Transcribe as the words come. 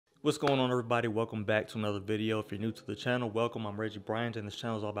What's going on, everybody? Welcome back to another video. If you're new to the channel, welcome. I'm Reggie Bryant, and this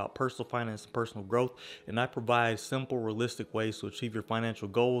channel is all about personal finance and personal growth, and I provide simple, realistic ways to achieve your financial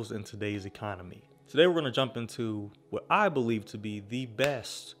goals in today's economy. Today we're going to jump into what I believe to be the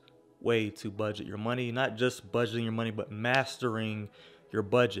best way to budget your money, not just budgeting your money, but mastering your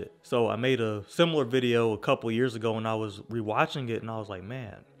budget. So I made a similar video a couple years ago, and I was rewatching it, and I was like,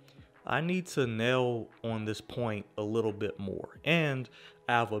 man, I need to nail on this point a little bit more, and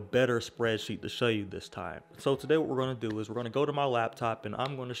I have a better spreadsheet to show you this time. So today what we're going to do is we're going to go to my laptop, and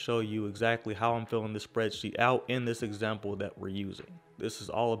I'm going to show you exactly how I'm filling this spreadsheet out in this example that we're using. This is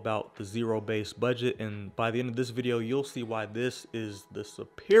all about the zero-based budget, and by the end of this video you'll see why this is the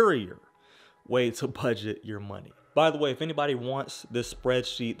superior way to budget your money. By the way, if anybody wants this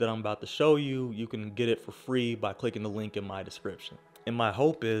spreadsheet that I'm about to show you, you can get it for free by clicking the link in my description. And my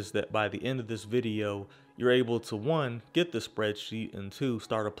hope is that by the end of this video, you're able to, one, get the spreadsheet, and two,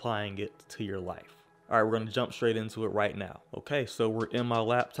 start applying it to your life. All right, we're going to jump straight into it right now. Okay, so we're in my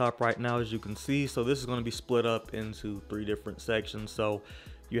laptop right now, as you can see. So this is going to be split up into 3 different sections. So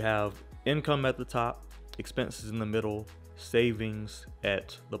you have income at the top, expenses in the middle, savings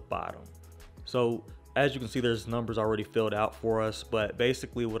at the bottom. So as you can see, there's numbers already filled out for us, but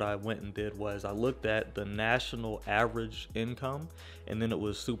basically what I went and did was I looked at the national average income, and then it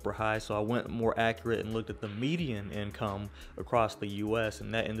was super high. So I went more accurate and looked at the median income across the US,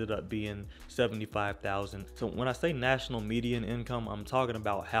 and that ended up being $75,000. So when I say national median income, I'm talking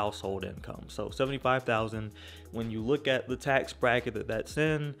about household income. So $75,000. When you look at the tax bracket that's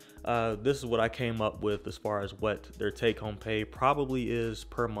in, this is what I came up with as far as what their take-home pay probably is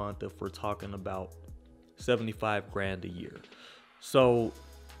per month if we're talking about 75 grand a year. So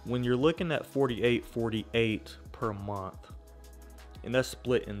when you're looking at 48 per month, and that's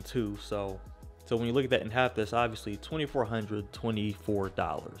split in 2, so when you look at that in half, that's obviously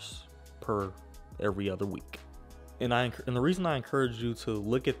 $2,424 per every other week. And the reason I encourage you to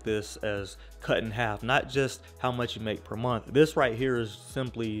look at this as cut in half, not just how much you make per month. This right here is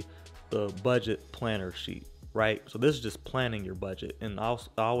simply the budget planner sheet, right? So this is just planning your budget, and I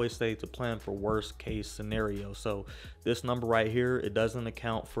always say to plan for worst case scenario. So this number right here, it doesn't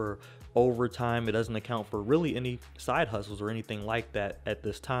account for overtime, it doesn't account for really any side hustles or anything like that at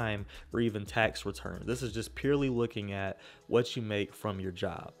this time, or even tax returns. This is just purely looking at what you make from your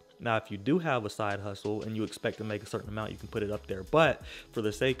job. Now, if you do have a side hustle and you expect to make a certain amount, you can put it up there. But for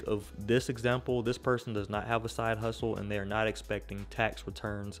the sake of this example, this person does not have a side hustle, and they are not expecting tax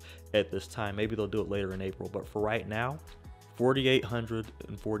returns at this time. Maybe they'll do it later in April. But for right now,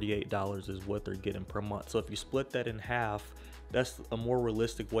 $4,848 is what they're getting per month. So if you split that in half, that's a more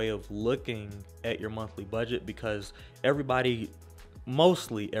realistic way of looking at your monthly budget, because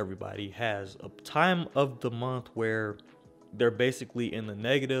mostly everybody has a time of the month where they're basically in the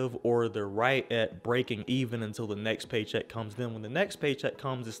negative, or they're right at breaking even until the next paycheck comes. Then when the next paycheck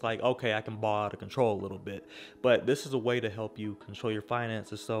comes, it's like, okay, I can ball out of control a little bit. But this is a way to help you control your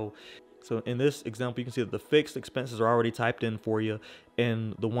finances. So in this example, you can see that the fixed expenses are already typed in for you,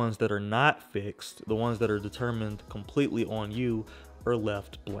 and the ones that are not fixed, the ones that are determined completely on you, are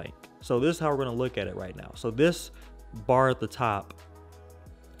left blank. So this is how we're going to look at it right now. So this bar at the top,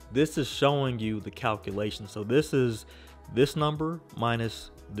 this is showing you the calculation. So this is this number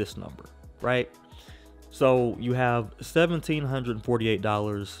minus this number, right? So you have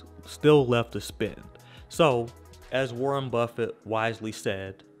 $1,748 still left to spend. So as Warren Buffett wisely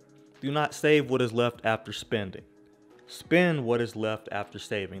said, do not save what is left after spending. Spend what is left after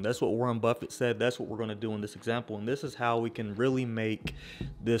saving. That's what Warren Buffett said. That's what we're going to do in this example. And this is how we can really make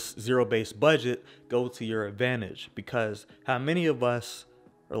this zero-based budget go to your advantage, because how many of us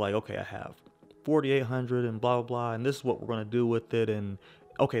are like, okay, I have 4,800 and blah, blah, blah, and this is what we're going to do with it, and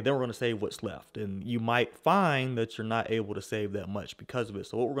okay, then we're going to save what's left. And you might find that you're not able to save that much because of it.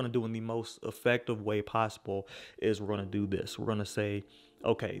 So what we're going to do in the most effective way possible is we're going to do this. We're going to say,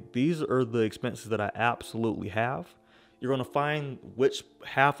 okay, these are the expenses that I absolutely have. You're going to find which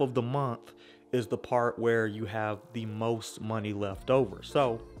half of the month is the part where you have the most money left over.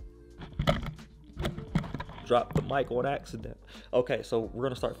 So dropped the mic on accident. Okay, so we're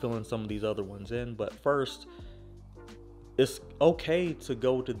gonna start filling some of these other ones in, but first, it's okay to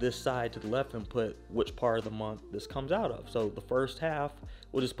go to this side to the left and put which part of the month this comes out of. So the first half,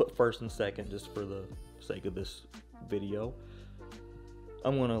 we'll just put first and second just for the sake of this video.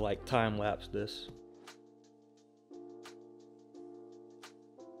 I'm gonna like time lapse this.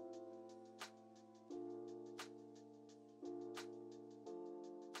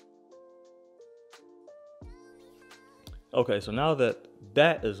 Okay, so now that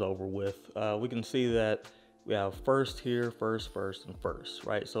that is over with, we can see that We have first here, first, and first,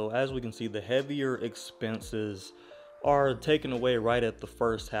 right? So as we can see, the heavier expenses are taken away right at the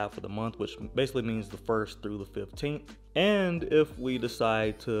first half of the month, which basically means the 1st through the 15th. And if we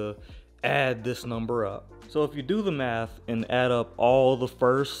decide to add this number up, so if you do the math and add up all the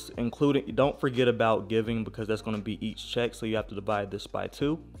firsts, including, don't forget about giving, because that's going to be each check, so you have to divide this by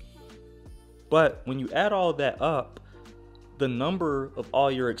 2. But when you add all that up, the number of all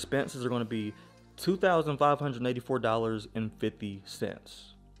your expenses are going to be $2,584.50.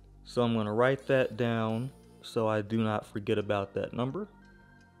 So I'm going to write that down so I do not forget about that number.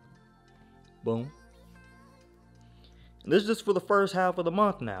 Boom. And this is just for the first half of the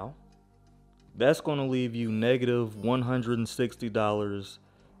month now. That's going to leave you negative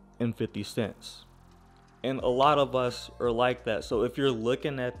 $160.50. And a lot of us are like that. So if you're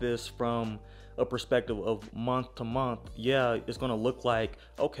looking at this from a perspective of month to month, yeah, it's going to look like,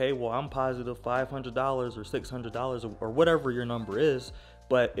 okay, well, I'm positive $500 or $600 or whatever your number is.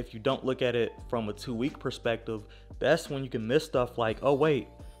 But if you don't look at it from a 2-week perspective, that's when you can miss stuff like, oh, wait,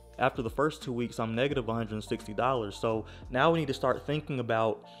 after the first 2 weeks, I'm negative $160. So now we need to start thinking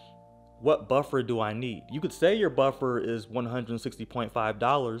about, what buffer do I need? You could say your buffer is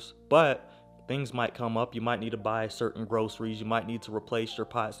 $160.5, but things might come up. You might need to buy certain groceries. You might need to replace your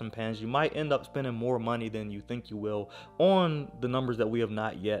pots and pans. You might end up spending more money than you think you will on the numbers that we have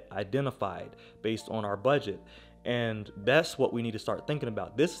not yet identified based on our budget. And that's what we need to start thinking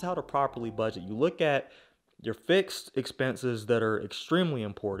about. This is how to properly budget. You look at your fixed expenses that are extremely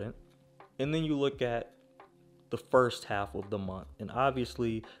important, and then you look at the first half of the month, and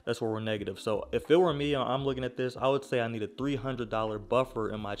obviously that's where we're negative. So if it were me, I'm looking at this, I would say I need a $300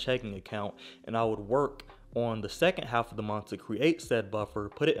 buffer in my checking account, and I would work on the second half of the month to create said buffer,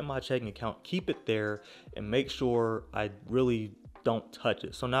 put it in my checking account, keep it there, and make sure I really don't touch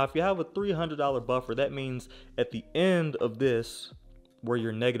it. So now if you have a $300 buffer, that means at the end of this, where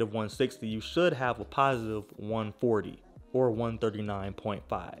you're negative 160, you should have a positive 140 or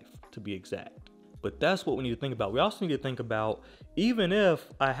 139.5 to be exact. But that's what we need to think about. We also need to think about, even if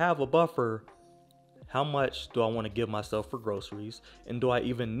I have a buffer, how much do I want to give myself for groceries? And do I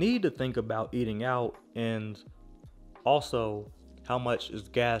even need to think about eating out? And also, how much is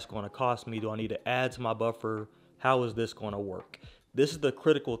gas going to cost me? Do I need to add to my buffer? How is this going to work? This is the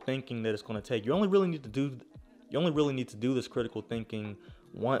critical thinking that it's going to take. You only really need to do this critical thinking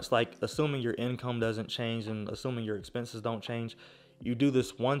once, like assuming your income doesn't change and assuming your expenses don't change. You do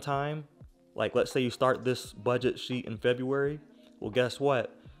this one time. Like, let's say you start this budget sheet in February. Well, guess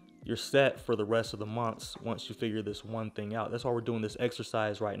what? You're set for the rest of the months once you figure this one thing out. That's why we're doing this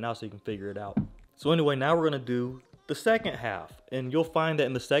exercise right now, so you can figure it out. So anyway, now we're going to do the second half. And you'll find that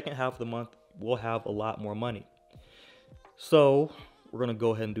in the second half of the month, we'll have a lot more money. So we're going to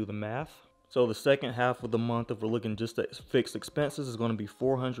go ahead and do the math. So the second half of the month, if we're looking just at fixed expenses, is going to be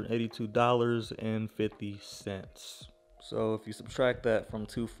 $482.50. So if you subtract that from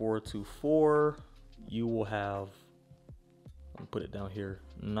 2424, you will have, I'll put it down here,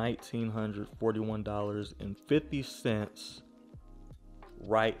 $1,941.50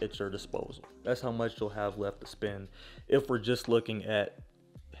 right at your disposal. That's how much you'll have left to spend if we're just looking at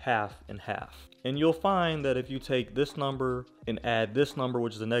half and half. And you'll find that if you take this number and add this number,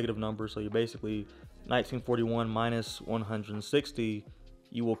 which is a negative number, so you're basically 1941 minus 160,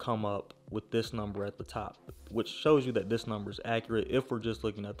 you will come up with this number at the top, which shows you that this number is accurate if we're just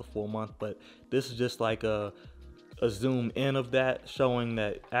looking at the full month. But this is just like a zoom in of that, showing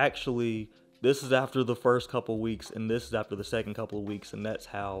that actually this is after the first couple of weeks and this is after the second couple of weeks, and that's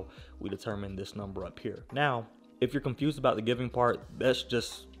how we determine this number up here. Now, if you're confused about the giving part, that's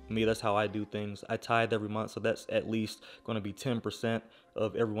just me. That's how I do things. I tithe every month, so that's at least going to be 10%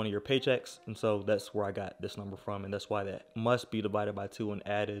 of every one of your paychecks, and so that's where I got this number from, and that's why that must be divided by 2 and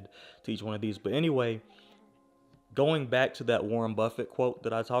added to each one of these. But anyway, going back to that Warren Buffett quote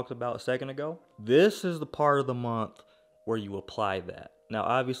that I talked about a second ago, this is the part of the month where you apply that. Now,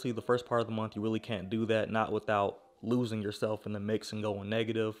 obviously, the first part of the month, you really can't do that, not without losing yourself in the mix and going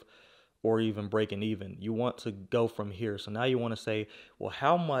negative or even breaking even. You want to go from here. So now you want to say, well,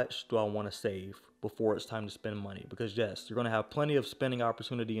 how much do I want to save before it's time to spend money? Because yes, you're going to have plenty of spending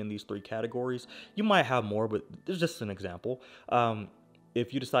opportunity in these 3 categories. You might have more, but there's just an example.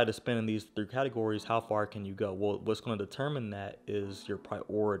 If you decide to spend in these 3 categories, how far can you go? Well, what's going to determine that is your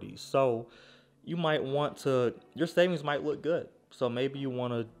priorities. So you might want to, your savings might look good. So maybe you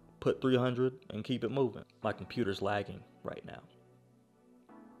want to put 300 and keep it moving. My computer's lagging right now.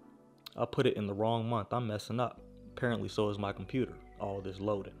 I put it in the wrong month. I'm messing up. Apparently so is my computer. All this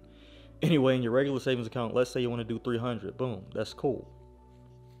loading. Anyway, in your regular savings account, let's say you want to do 300. Boom, that's cool.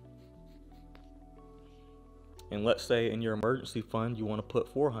 And let's say in your emergency fund, you want to put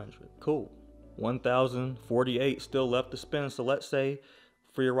 400. Cool. 1,048 still left to spend. So let's say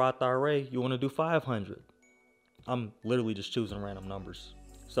for your Roth IRA, you want to do 500. I'm literally just choosing random numbers.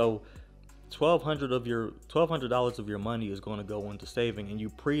 So $1,200 of your money is going to go into saving, and you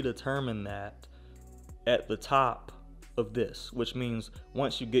predetermine that at the top of this, which means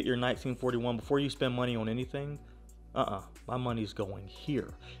once you get your 1941, before you spend money on anything, my money's going here.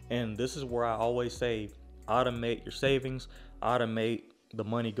 And this is where I always say, automate your savings, automate the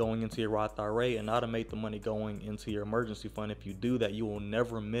money going into your Roth IRA, and automate the money going into your emergency fund. If you do that, you will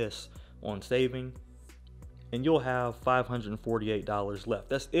never miss on saving, and you'll have $548 left.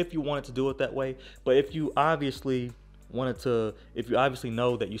 That's if you wanted to do it that way. But if you obviously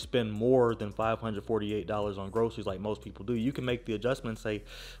know that you spend more than $548 on groceries like most people do, you can make the adjustment and say,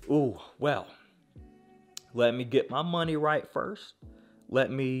 ooh, well, let me get my money right first.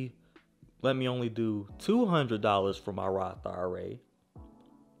 Let me only do $200 for my Roth IRA.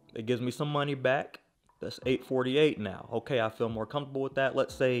 It gives me some money back. That's $848 now. Okay, I feel more comfortable with that.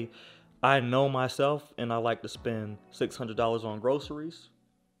 Let's say I know myself and I like to spend $600 on groceries.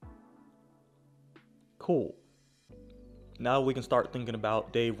 Cool. Now we can start thinking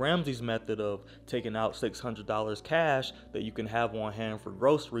about Dave Ramsey's method of taking out $600 cash that you can have on hand for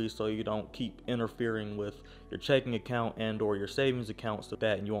groceries, so you don't keep interfering with your checking account and or your savings account, so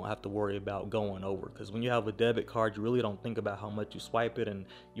that and you won't have to worry about going over. Because when you have a debit card, you really don't think about how much you swipe it, and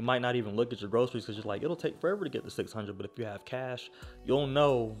you might not even look at your groceries because you're like, it'll take forever to get to 600. But if you have cash, you'll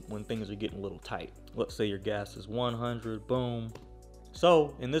know when things are getting a little tight. Let's say your gas is 100, boom.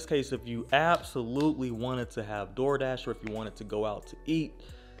 So in this case, if you absolutely wanted to have DoorDash, or if you wanted to go out to eat,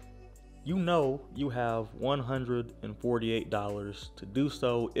 you know you have $148 to do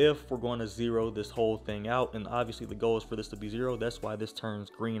so if we're going to zero this whole thing out. And obviously the goal is for this to be zero. That's why this turns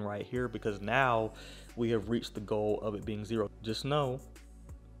green right here, because now we have reached the goal of it being zero. Just know,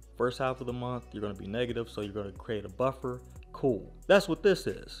 first half of the month, you're going to be negative, so you're going to create a buffer. Cool. That's what this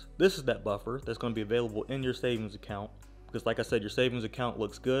is. This is that buffer that's going to be available in your savings account. Because like I said, your savings account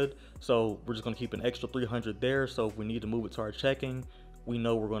looks good, so we're just going to keep an extra 300 there. So if we need to move it to our checking, we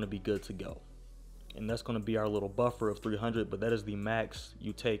know we're going to be good to go. And that's going to be our little buffer of 300, but that is the max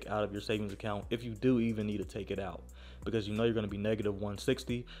you take out of your savings account if you do even need to take it out, because you know you're going to be negative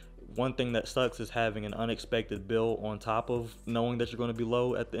 160. One thing that sucks is having an unexpected bill on top of knowing that you're going to be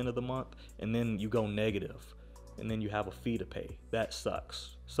low at the end of the month, and then you go negative, and then you have a fee to pay. That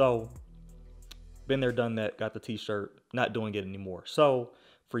sucks. So been there, done that, got the t-shirt, not doing it anymore. So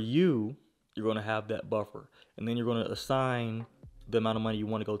for you, you're going to have that buffer, and then you're going to assign the amount of money you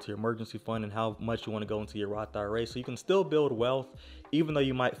want to go to your emergency fund and how much you want to go into your Roth IRA, so you can still build wealth even though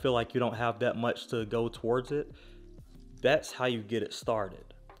you might feel like you don't have that much to go towards it. That's how you get it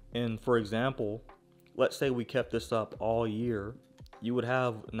started. And for example, let's say we kept this up all year, you would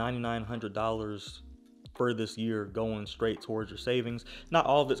have $9,900 for this year going straight towards your savings. Not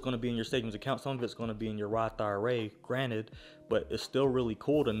all of it's going to be in your savings account. Some of it's going to be in your Roth IRA, granted, but it's still really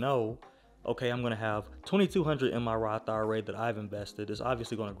cool to know, okay, I'm going to have $2,200 in my Roth IRA that I've invested. It's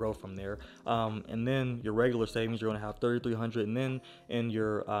obviously going to grow from there. And then your regular savings, you're going to have $3,300. And then in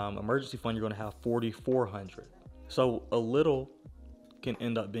your emergency fund, you're going to have $4,400. So a little can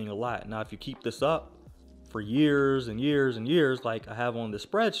end up being a lot. Now, if you keep this up for years and years and years, like I have on this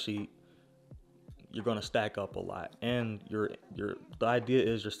spreadsheet, you're going to stack up a lot. And the idea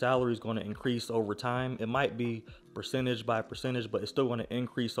is your salary is going to increase over time. It might be percentage by percentage, but it's still going to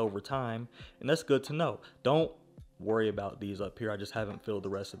increase over time. And that's good to know. Don't worry about these up here. I just haven't filled the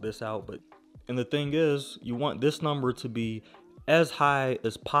rest of this out. And the thing is, you want this number to be as high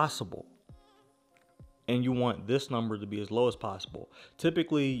as possible, and you want this number to be as low as possible.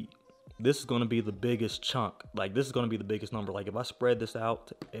 Typically, this is going to be the biggest chunk. Like, this is going to be the biggest number. Like, if I spread this out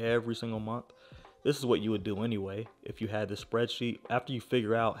to every single month, this is what you would do anyway. If you had this spreadsheet, after you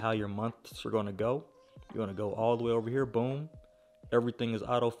figure out how your months are going to go, you're going to go all the way over here, boom. Everything is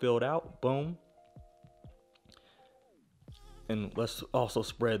auto filled out, boom. And let's also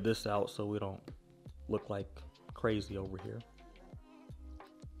spread this out so we don't look like crazy over here.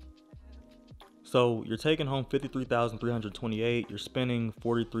 So you're taking home $53,328, you're spending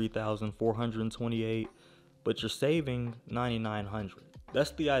 $43,428, but you're saving $9,900.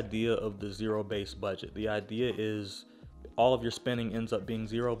 That's the idea of the zero-based budget. The idea is all of your spending ends up being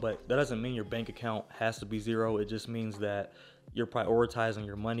zero, but that doesn't mean your bank account has to be zero. It just means that you're prioritizing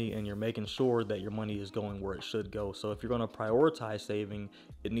your money and you're making sure that your money is going where it should go. So if you're going to prioritize saving,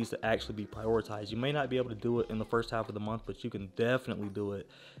 it needs to actually be prioritized. You may not be able to do it in the first half of the month, but you can definitely do it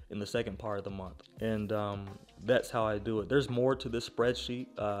in the second part of the month. And that's how I do it. There's more to this spreadsheet.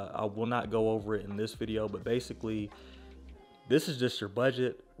 I will not go over it in this video, but basically this is just your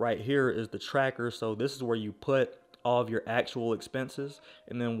budget. Right here is the tracker. So this is where you put all of your actual expenses.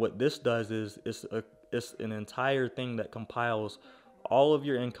 And then what this does is it's an entire thing that compiles all of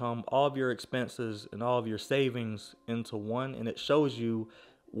your income, all of your expenses, and all of your savings into one, and it shows you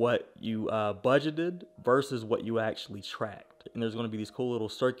what you budgeted versus what you actually tracked. And there's going to be these cool little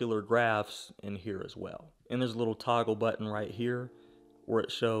circular graphs in here as well. And there's a little toggle button right here where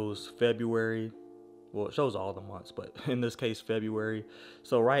it shows February. Well, it shows all the months, but in this case, February.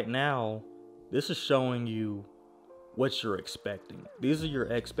 So right now, this is showing you what you're expecting. These are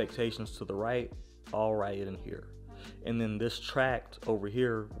your expectations to the right, all right in here. And then this tracked over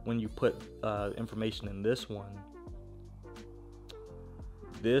here, when you put information in this one,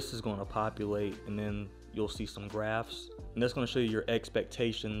 this is going to populate, and then you'll see some graphs, and that's going to show you your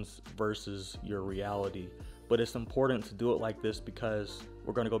expectations versus your reality. But it's important to do it like this because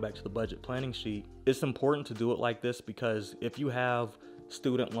we're going to go back to the budget planning sheet. It's important to do it like this because if you have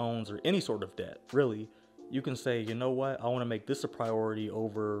student loans or any sort of debt, really, you can say, you know what, I want to make this a priority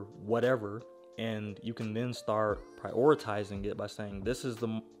over whatever. And you can then start prioritizing it by saying, this is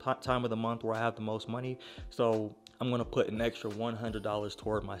the time of the month where I have the most money. So I'm going to put an extra $100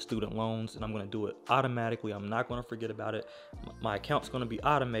 toward my student loans, and I'm going to do it automatically. I'm not going to forget about it. My account's going to be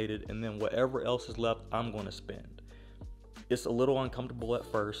automated, and then whatever else is left, I'm going to spend. It's a little uncomfortable at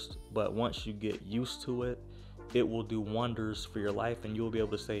first, but once you get used to it, it will do wonders for your life, and you'll be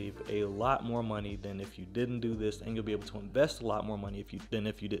able to save a lot more money than if you didn't do this, and you'll be able to invest a lot more money than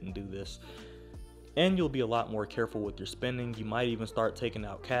if you didn't do this. And you'll be a lot more careful with your spending. You might even start taking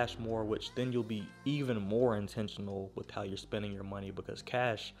out cash more, which then you'll be even more intentional with how you're spending your money, because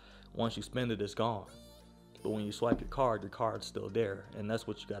cash, once you spend it, it's gone. But when you swipe your card's still there. And that's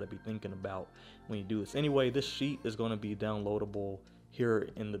what you got to be thinking about when you do this. Anyway, this sheet is going to be downloadable here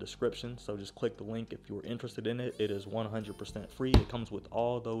in the description. So just click the link if you're interested in it. It is 100% free. It comes with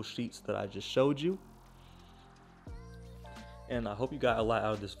all those sheets that I just showed you. And I hope you got a lot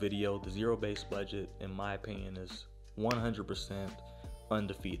out of this video. The zero-based budget, in my opinion, is 100%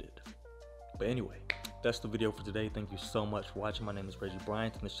 undefeated. But anyway, that's the video for today. Thank you so much for watching. My name is Reggie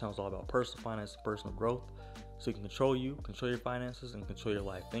Bryant, and this channel is all about personal finance and personal growth, so you can control your finances, and control your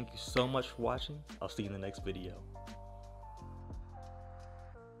life. Thank you so much for watching. I'll see you in the next video.